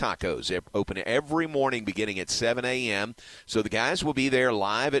breakfast tacos. They're open every morning beginning at 7 a.m., so the guys will be there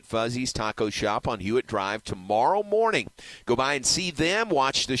live at Fuzzy's Taco Shop on Hewitt Drive tomorrow morning. Go by and see them,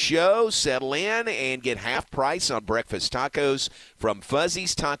 watch the show, settle in, and get half price on breakfast tacos from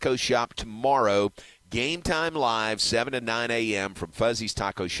Fuzzy's Taco Shop tomorrow. Game Time Live, 7 to 9 a.m. from Fuzzy's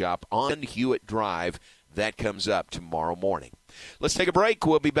Taco Shop on Hewitt Drive. That comes up tomorrow morning. Let's take a break.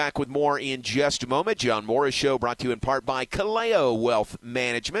 We'll be back with more in just a moment. John Morris Show brought to you in part by Kaleo Wealth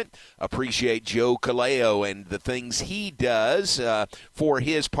Management. Appreciate Joe Kaleo and the things he does for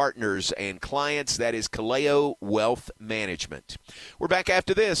his partners and clients. That is Kaleo Wealth Management. We're back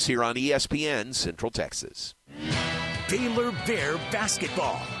after this here on ESPN Central Texas. Baylor Bear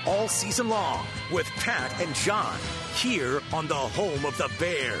basketball all season long with Pat and John here on the home of the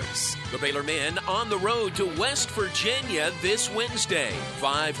Bears. The Baylor men on the road to West Virginia this Wednesday.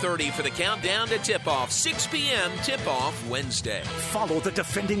 5:30 for the countdown to tip-off. 6 p.m. tip-off Wednesday. Follow the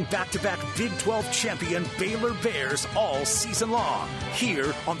defending back-to-back Big 12 champion Baylor Bears all season long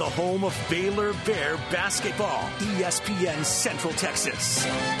here on the home of Baylor Bear basketball, ESPN Central Texas.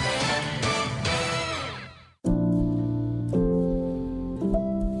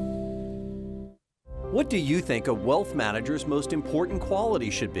 What do you think a wealth manager's most important quality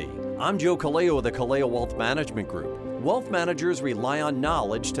should be? I'm Joe Kaleo of the Kaleo Wealth Management Group. Wealth managers rely on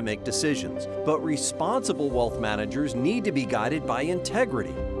knowledge to make decisions, but responsible wealth managers need to be guided by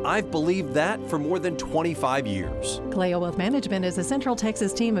integrity. I've believed that for more than 25 years. Kaleo Wealth Management is a Central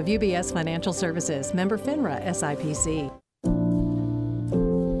Texas team of UBS Financial Services, member FINRA SIPC.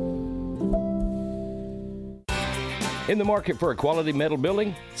 In the market for a quality metal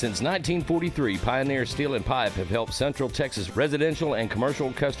building? Since 1943, Pioneer Steel and Pipe have helped Central Texas residential and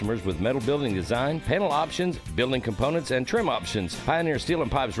commercial customers with metal building design, panel options, building components, and trim options. Pioneer Steel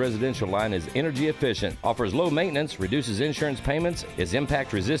and Pipe's residential line is energy efficient, offers low maintenance, reduces insurance payments, is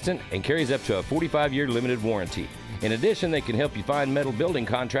impact resistant, and carries up to a 45-year limited warranty. In addition, they can help you find metal building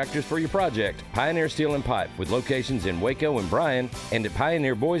contractors for your project. Pioneer Steel and Pipe, with locations in Waco and Bryan, and at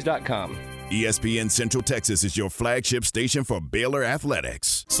pioneerboys.com. ESPN Central Texas is your flagship station for Baylor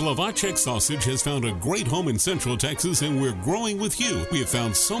Athletics. Slovacek Sausage has found a great home in Central Texas, and we're growing with you. We have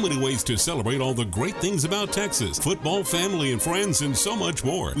found so many ways to celebrate all the great things about Texas. Football, family, and friends, and so much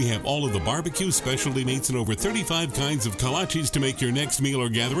more. We have all of the barbecue specialty meats and over 35 kinds of kolaches to make your next meal or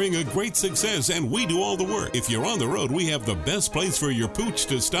gathering a great success, and we do all the work. If you're on the road, we have the best place for your pooch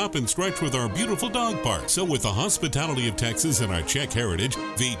to stop and stretch with our beautiful dog park. So with the hospitality of Texas and our Czech heritage,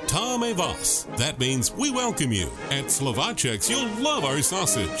 Vítame vás. That means we welcome you. At Slovacek's, you'll love our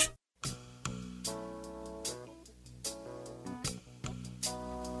sausage.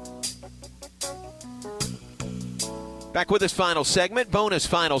 Back with this final segment, bonus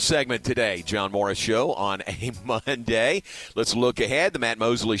final segment today. John Morris Show on a Monday. Let's look ahead. The Matt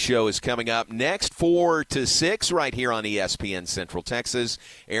Mosley Show is coming up next, 4 to 6, right here on ESPN Central Texas.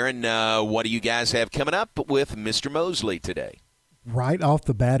 Aaron, what do you guys have coming up with Mr. Mosley today? Right off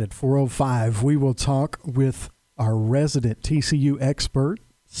the bat at 4:05, we will talk with our resident TCU expert,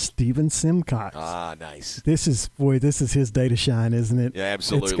 Stephen Simcox. Ah, nice. This is his day to shine, isn't it? Yeah,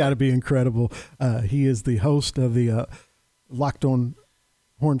 absolutely. It's got to be incredible. He is the host of the Locked On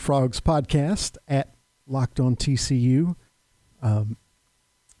Horned Frogs podcast at Locked On TCU.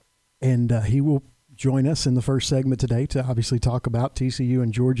 And he will join us in the first segment today to obviously talk about TCU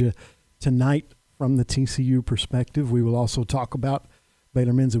and Georgia tonight from the TCU perspective. We will also talk about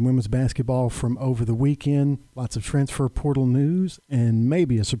Baylor men's and women's basketball from over the weekend, lots of transfer portal news, and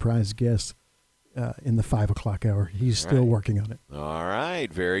maybe a surprise guest in the 5 o'clock hour. He's still working on it. All right.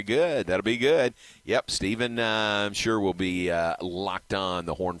 Very good. That'll be good. Yep. Stephen, I'm sure will be locked on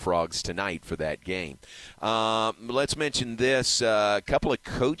the Horned Frogs tonight for that game. Let's mention this. A couple of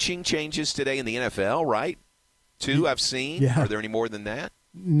coaching changes today in the NFL, right? 2 I've seen. Yeah. Are there any more than that?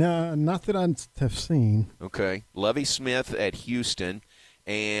 No, not that I have seen. Okay. Lovie Smith at Houston.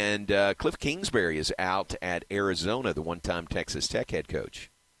 And Cliff Kingsbury is out at Arizona, the one-time Texas Tech head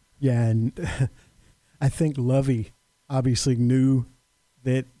coach. Yeah, and I think Lovie obviously knew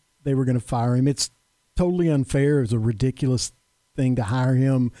that they were going to fire him. It's totally unfair. It was a ridiculous thing to hire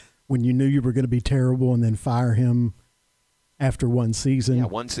him when you knew you were going to be terrible and then fire him after one season. Yeah,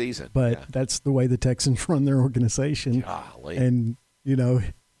 one season. But that's the way the Texans run their organization. Golly. And,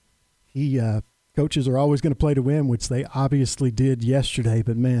 coaches are always going to play to win, which they obviously did yesterday.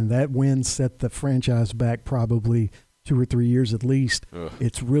 But, man, that win set the franchise back probably 2 or 3 years at least. Ugh.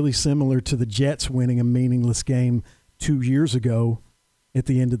 It's really similar to the Jets winning a meaningless game 2 years ago at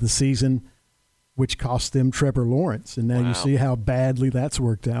the end of the season, which cost them Trevor Lawrence. And now you see how badly that's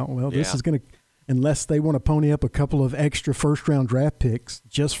worked out. Well, this is going to – unless they want to pony up a couple of extra first-round draft picks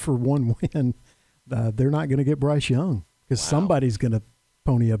just for one win, they're not going to get Bryce Young because somebody's going to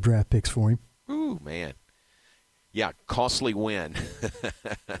pony up draft picks for him. Ooh, man. Yeah, costly win.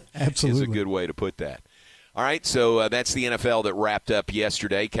 Absolutely. Is a good way to put that. All right, so that's the NFL that wrapped up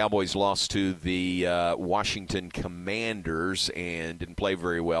yesterday. Cowboys lost to the Washington Commanders and didn't play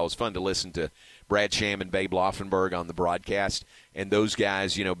very well. It was fun to listen to Brad Sham and Babe Laufenberg on the broadcast, and those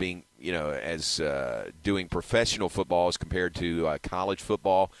guys, being, as doing professional football as compared to college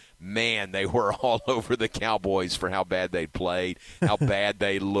football. Man, they were all over the Cowboys for how bad they played, how bad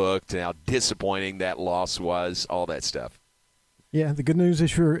they looked, and how disappointing that loss was, all that stuff. Yeah, the good news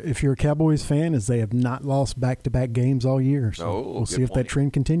if you're a Cowboys fan is they have not lost back-to-back games all year. So we'll see if that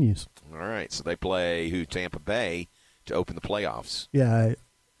trend continues. All right, so they play Tampa Bay to open the playoffs. Yeah,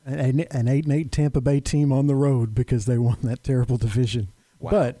 an 8-8 Tampa Bay team on the road because they won that terrible division.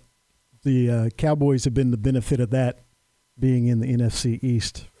 Wow. But the Cowboys have been the benefit of that being in the NFC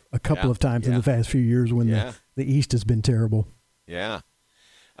East a couple of times in the past few years when the East has been terrible. Yeah.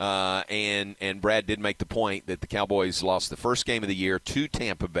 And Brad did make the point that the Cowboys lost the first game of the year to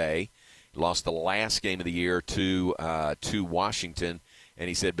Tampa Bay, lost the last game of the year to Washington, and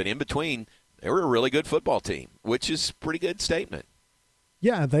he said, but in between, they were a really good football team, which is a pretty good statement.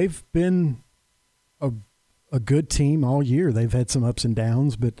 Yeah, they've been a good team all year. They've had some ups and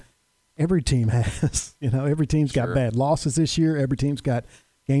downs, but every team has. Every team's got bad losses this year. Every team's got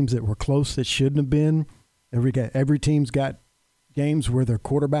games that were close that shouldn't have been. Every team's got games where their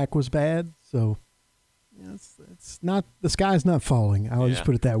quarterback was bad, so it's not the sky's not falling. I'll just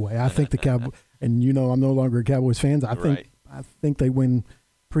put it that way. I think the Cowboys, and I'm no longer a Cowboys fan. I think they win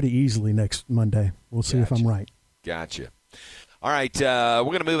pretty easily next Monday. We'll see if I'm right. Gotcha. All right, we're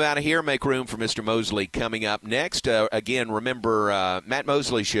going to move out of here, make room for Mr. Mosley coming up next. Again, remember, Matt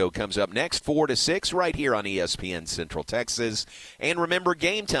Mosley Show comes up next, 4 to 6, right here on ESPN Central Texas. And remember,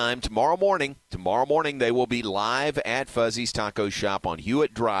 game time tomorrow morning. Tomorrow morning, they will be live at Fuzzy's Taco Shop on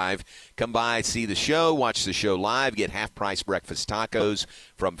Hewitt Drive. Come by, see the show, watch the show live, get half-price breakfast tacos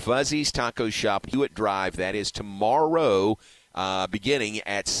from Fuzzy's Taco Shop, Hewitt Drive. That is tomorrow, beginning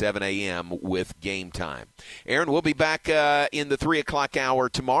at 7 a.m. with game time. Aaron, we'll be back in the 3 o'clock hour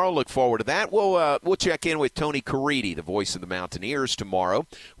tomorrow. Look forward to that. We'll check in with Tony Caridi, the voice of the Mountaineers, tomorrow,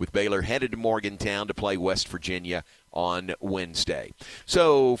 with Baylor headed to Morgantown to play West Virginia on Wednesday.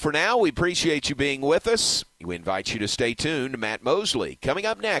 So for now, we appreciate you being with us. We invite you to stay tuned to Matt Mosley coming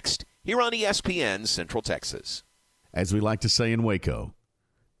up next here on ESPN Central Texas. As we like to say in Waco,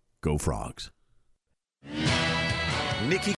 go Frogs. Nikki